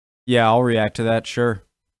Yeah, I'll react to that, sure.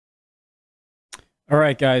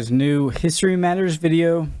 Alright guys, new History Matters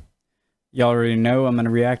video. Y'all already know I'm going to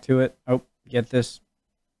react to it. Oh, get this.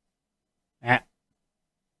 Ah.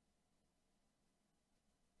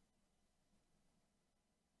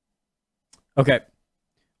 Okay.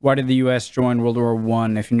 Why did the U.S. join World War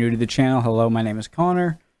I? If you're new to the channel, hello, my name is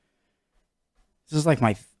Connor. This is like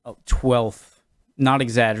my 12th, not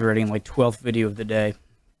exaggerating, like 12th video of the day.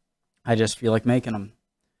 I just feel like making them.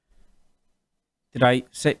 Did I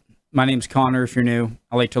say... My name's Connor, if you're new.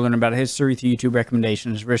 I like to learn about history through YouTube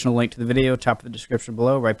recommendations. Original link to the video, top of the description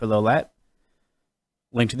below, right below that.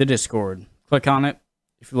 Link to the Discord. Click on it.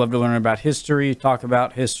 If you love to learn about history, talk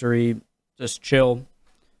about history, just chill.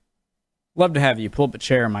 Love to have you. Pull up a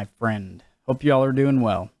chair, my friend. Hope y'all are doing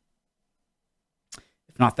well.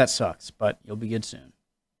 If not, that sucks, but you'll be good soon.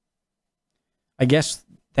 I guess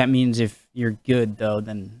that means if you're good, though,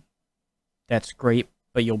 then that's great,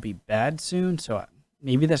 but you'll be bad soon, so...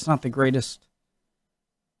 Maybe that's not the greatest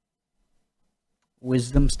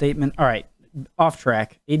wisdom statement. All right, off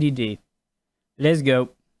track. ADD. Let's go.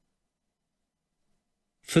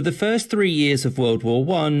 For the first 3 years of World War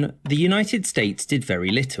I, the United States did very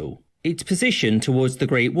little. Its position towards the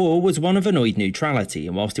Great War was one of annoyed neutrality,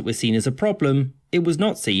 and whilst it was seen as a problem, it was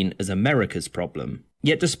not seen as America's problem.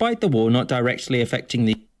 Yet despite the war not directly affecting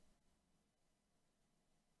the...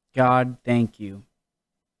 God, thank you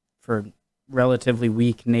for... relatively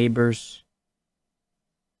weak neighbors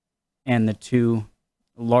and the two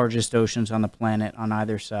largest oceans on the planet on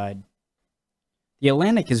either side. The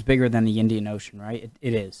Atlantic is bigger than the Indian Ocean, right?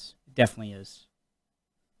 It is. It definitely is.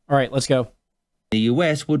 All right, let's go. The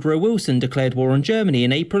US, Woodrow Wilson declared war on Germany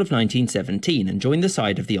in April of 1917 and joined the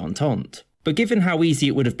side of the Entente. But given how easy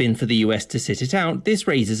it would have been for the US to sit it out, this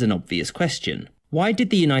raises an obvious question. Why did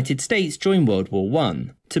the United States join World War I?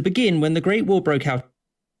 To begin, when the Great War broke out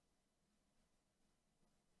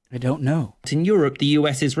I don't know. in Europe, the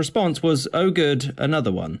US's response was, oh good,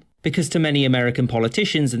 another one. Because to many American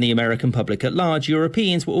politicians and the American public at large,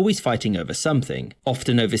 Europeans were always fighting over something,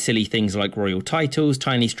 often over silly things like royal titles,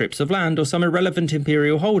 tiny strips of land, or some irrelevant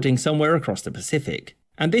imperial holding somewhere across the Pacific.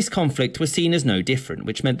 And this conflict was seen as no different,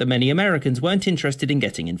 which meant that many Americans weren't interested in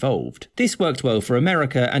getting involved. This worked well for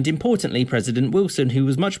America, and importantly President Wilson, who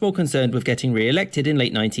was much more concerned with getting re-elected in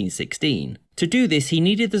late 1916. To do this, he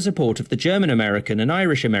needed the support of the German-American and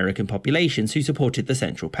Irish-American populations who supported the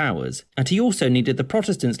Central Powers, and he also needed the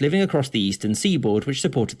Protestants living across the eastern seaboard which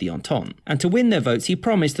supported the Entente. And to win their votes, he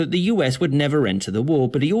promised that the US would never enter the war,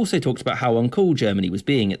 but he also talked about how uncool Germany was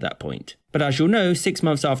being at that point. But as you'll know, 6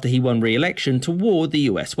 months after he won re-election, to war the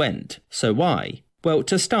US went. So why? Well,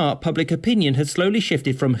 to start, public opinion had slowly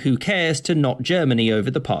shifted from who cares to not Germany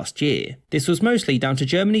over the past year. This was mostly down to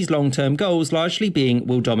Germany's long-term goals largely being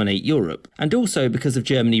we'll dominate Europe, and also because of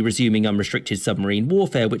Germany resuming unrestricted submarine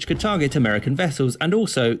warfare which could target American vessels, and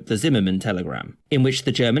also the Zimmermann telegram, in which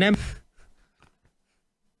the German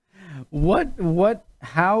What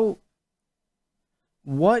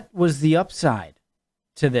was the upside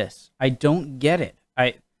to this? I don't get it.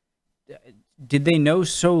 Did they know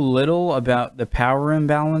so little about the power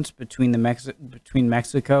imbalance between between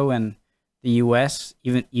Mexico and the U.S.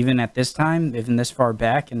 even at this time, even this far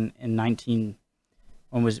back in 19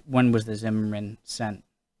 when was the Zimmermann sent?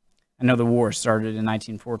 I know the war started in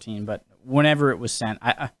 1914, but whenever it was sent,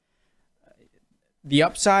 the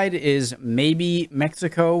upside is maybe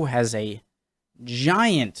Mexico has a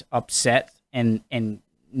giant upset and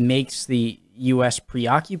makes the U.S.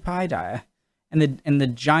 preoccupied, and the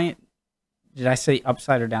giant. Did I say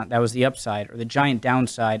upside or down? That was the upside, or the giant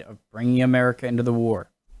downside of bringing America into the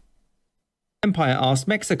war. Empire asked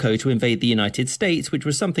Mexico to invade the United States, which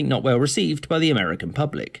was something not well received by the American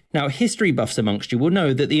public. Now, history buffs amongst you will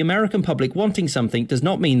know that the American public wanting something does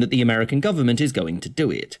not mean that the American government is going to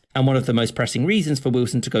do it. And one of the most pressing reasons for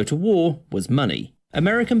Wilson to go to war was money.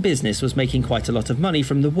 American business was making quite a lot of money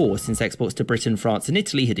from the war since exports to Britain, France and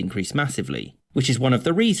Italy had increased massively, which is one of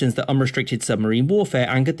the reasons that unrestricted submarine warfare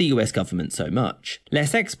angered the US government so much.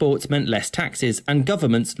 Less exports meant less taxes, and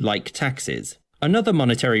governments like taxes. Another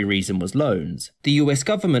monetary reason was loans. The US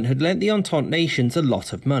government had lent the Entente nations a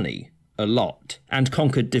lot of money. A lot. And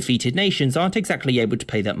conquered, defeated nations aren't exactly able to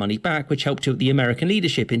pay that money back, which helped tilt the American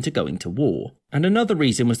leadership into going to war. And another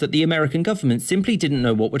reason was that the American government simply didn't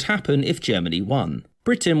know what would happen if Germany won.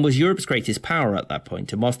 Britain was Europe's greatest power at that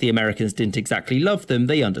point, and whilst the Americans didn't exactly love them,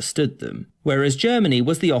 they understood them. Whereas Germany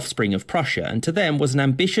was the offspring of Prussia, and to them was an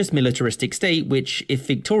ambitious militaristic state which, if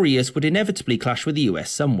victorious, would inevitably clash with the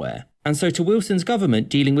US somewhere. And so to Wilson's government,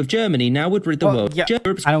 dealing with Germany now would rid the world of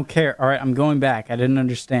Europe's... I don't care. All right, I'm going back. I didn't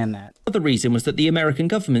understand that. The reason was that the American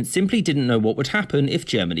government simply didn't know what would happen if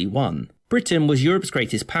Germany won. Britain was Europe's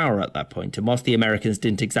greatest power at that point, and whilst the Americans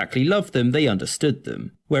didn't exactly love them, they understood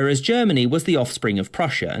them. Whereas Germany was the offspring of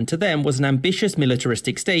Prussia, and to them was an ambitious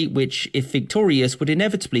militaristic state which, if victorious, would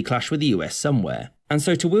inevitably clash with the US somewhere. And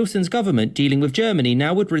so to Wilson's government, dealing with Germany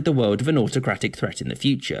now would rid the world of an autocratic threat in the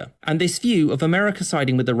future. And this view of America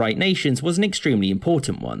siding with the right nations was an extremely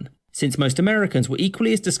important one, since most Americans were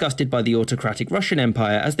equally as disgusted by the autocratic Russian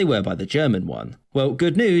Empire as they were by the German one. Well,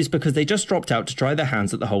 good news, because they just dropped out to try their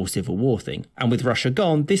hands at the whole Civil War thing. And with Russia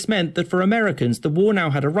gone, this meant that for Americans, the war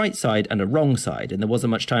now had a right side and a wrong side, and there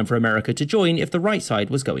wasn't much time for America to join if the right side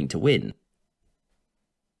was going to win.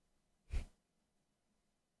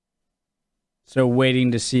 So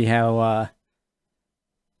waiting to see how,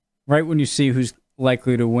 right when you see who's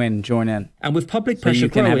likely to win, join in. And with public pressure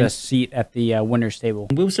growing, you can have a seat at the winner's table.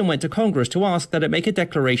 Wilson went to Congress to ask that it make a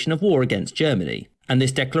declaration of war against Germany. And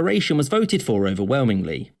this declaration was voted for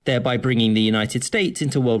overwhelmingly, thereby bringing the United States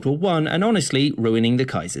into World War I and honestly ruining the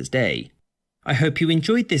Kaiser's day. I hope you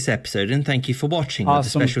enjoyed this episode and thank you for watching.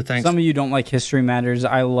 Awesome. With a special thanks. Some of you don't like History Matters.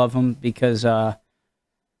 I love them because I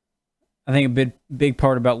think a big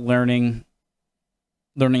part about learning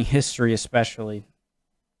history, especially,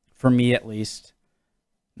 for me at least,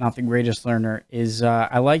 not the greatest learner, is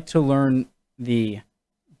I like to learn the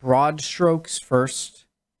broad strokes first,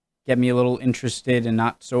 get me a little interested and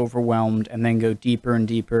not so overwhelmed, and then go deeper and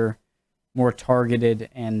deeper, more targeted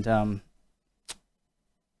and,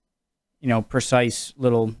 precise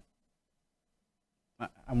little...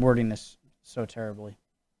 I'm wording this so terribly.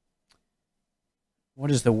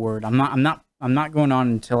 What is the word? I'm not going on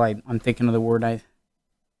until I'm thinking of the word.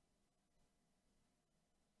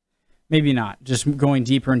 Maybe not. Just going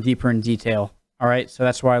deeper and deeper in detail. All right. So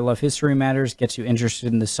that's why I love History Matters. Gets you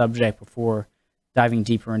interested in the subject before diving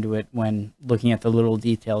deeper into it, when looking at the little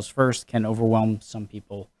details first can overwhelm some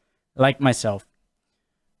people, like myself.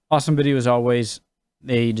 Awesome video as always.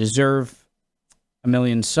 They deserve 1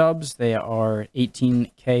 million subs. They are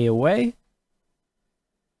 18K away.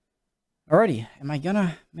 Alrighty. Am I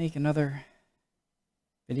gonna make another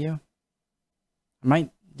video? I might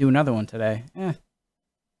do another one today.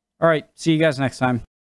 All right, see you guys next time.